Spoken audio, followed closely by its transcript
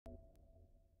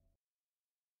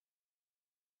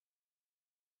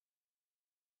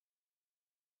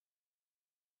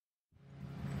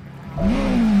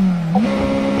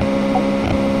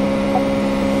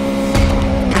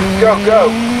Go, go.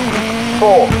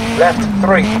 4, left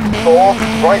 3, 4,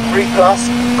 right 3 plus,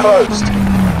 closed.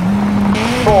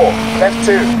 4, left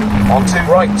 2, onto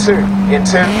right 2,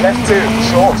 into left 2,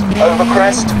 short, over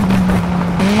crest.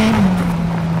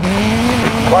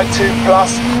 Right 2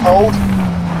 plus, hold.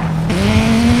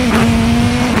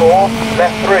 4,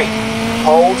 left 3,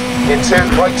 hold, into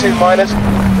right 2 minus,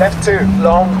 left 2,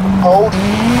 long, hold.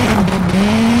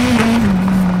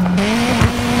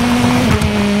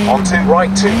 Onto right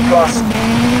 2 plus,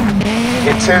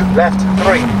 into left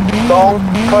 3, long,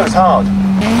 close hard.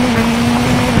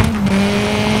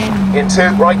 Into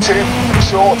right 2,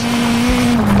 short.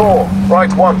 4,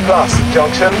 right 1 plus,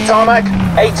 junction, tarmac,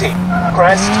 80,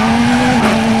 crest.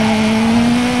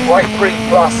 Right 3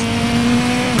 plus.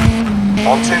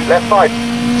 Onto left 5,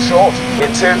 short,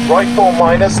 into right 4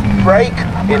 minus, brake,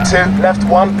 into left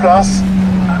 1 plus.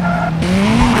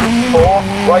 4,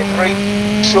 right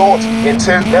 3, short,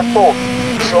 into left 4,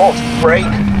 short, brake,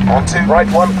 onto right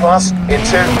 1 plus,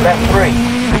 into left 3,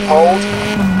 hold,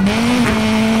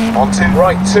 onto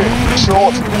right 2,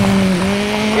 short,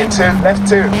 into left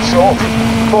 2, short,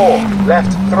 4,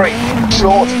 left 3,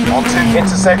 short, onto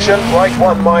intersection, right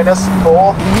 1 minus,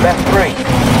 4, left 3,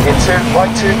 into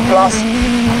right 2 plus,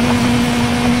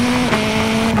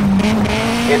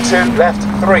 into left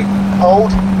 3,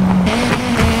 hold,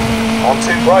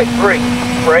 onto right 3,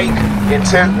 brake,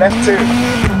 into left 2,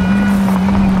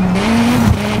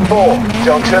 4,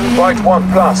 junction, right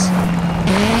 1 plus,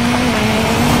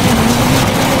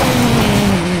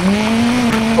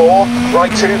 4,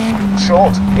 right 2,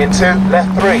 short, into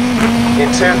left 3,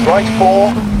 into right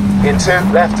 4, into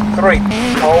left 3,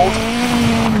 hold,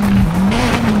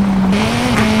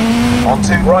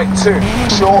 onto right 2,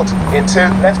 short, into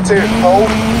left 2, hold,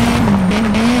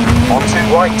 onto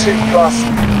right 2 plus,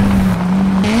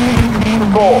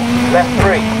 4, left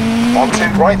 3, onto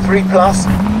right 3 plus,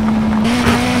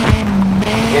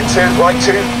 into right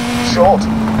 2, short,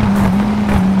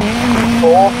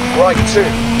 4, right 2,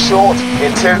 short,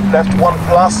 into left 1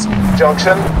 plus,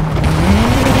 junction,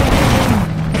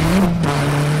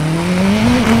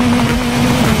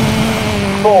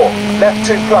 4, left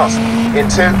 2 plus,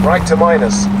 into right to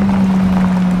minus,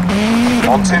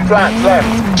 onto flat left,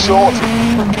 short,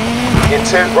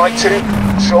 into right 2,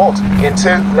 short, into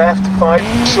left 5,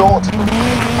 short,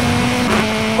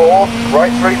 4,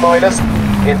 right 3 minus,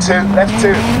 into left 2,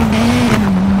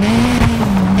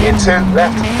 into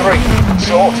left 3,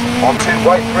 short, onto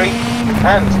right 3,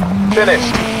 and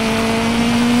finished.